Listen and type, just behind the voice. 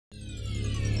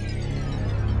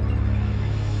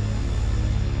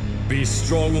Be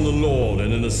strong in the Lord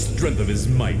and in the strength of his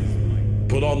might.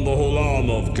 Put on the whole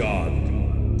armor of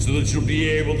God, so that you'll be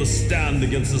able to stand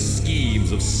against the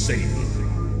schemes of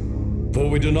Satan. For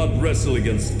we do not wrestle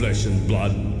against flesh and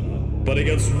blood, but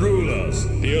against rulers,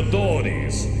 the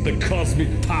authorities, the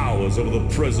cosmic powers over the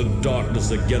present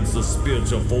darkness, against the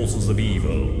spiritual forces of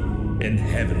evil in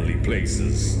heavenly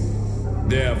places.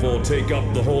 Therefore take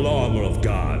up the whole armor of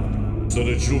God, so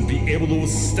that you'll be able to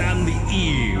withstand the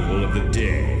evil of the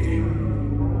day.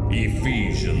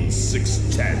 Ephesians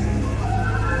 6:10.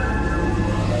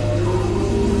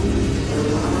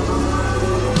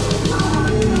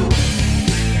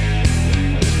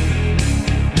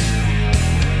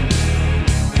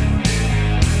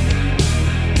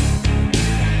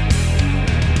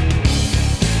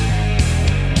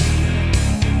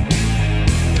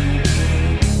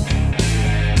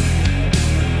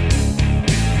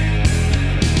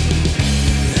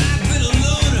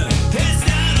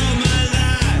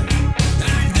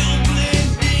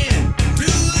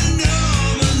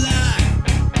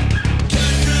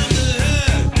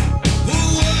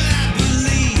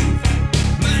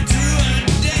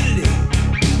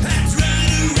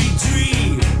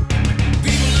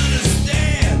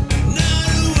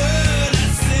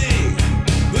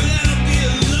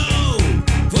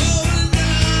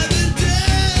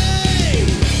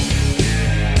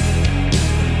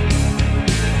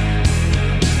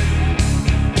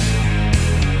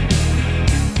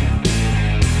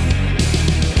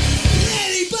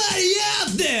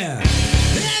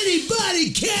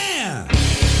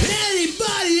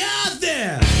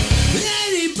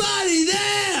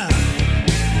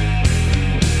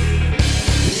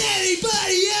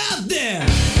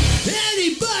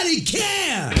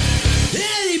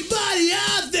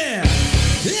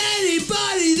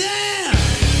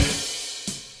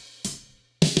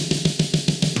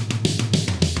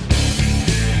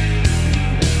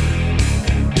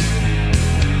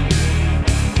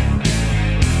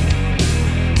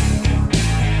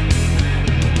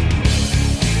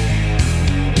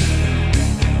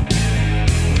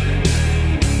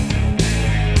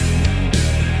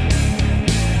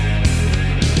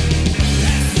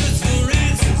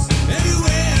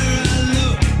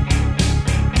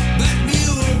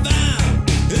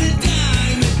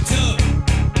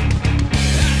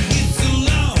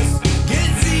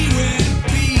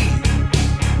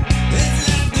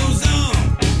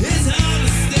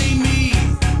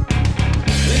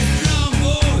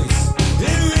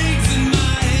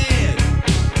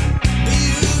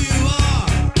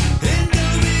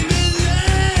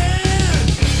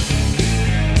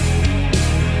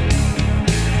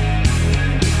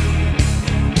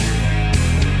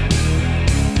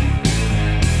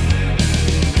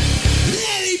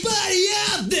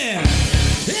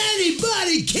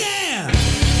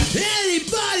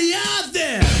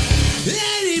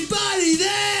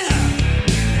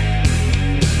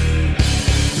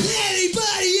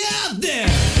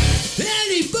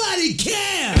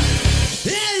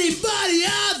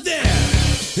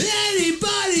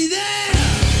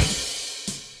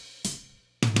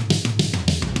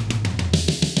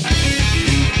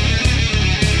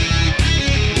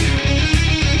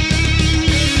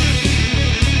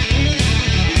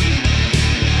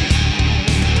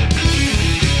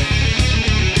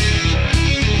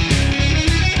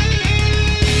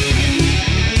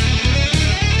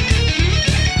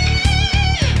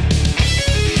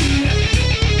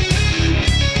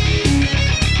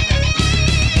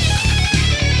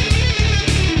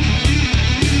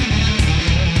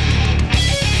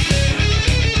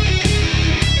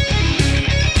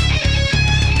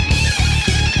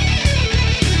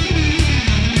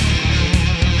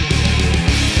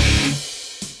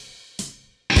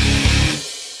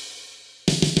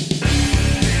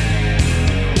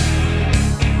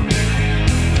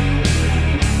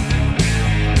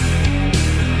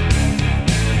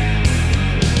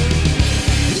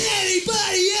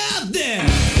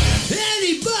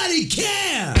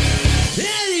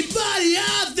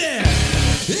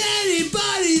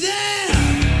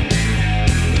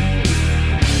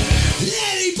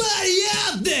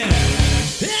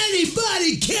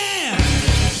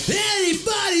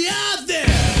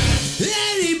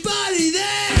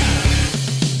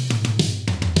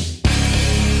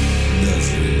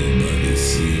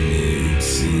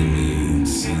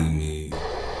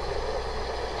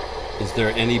 Is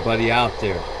there anybody out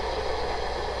there?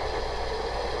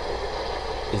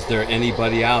 Is there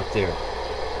anybody out there?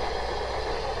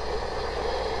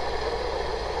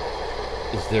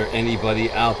 Is there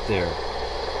anybody out there?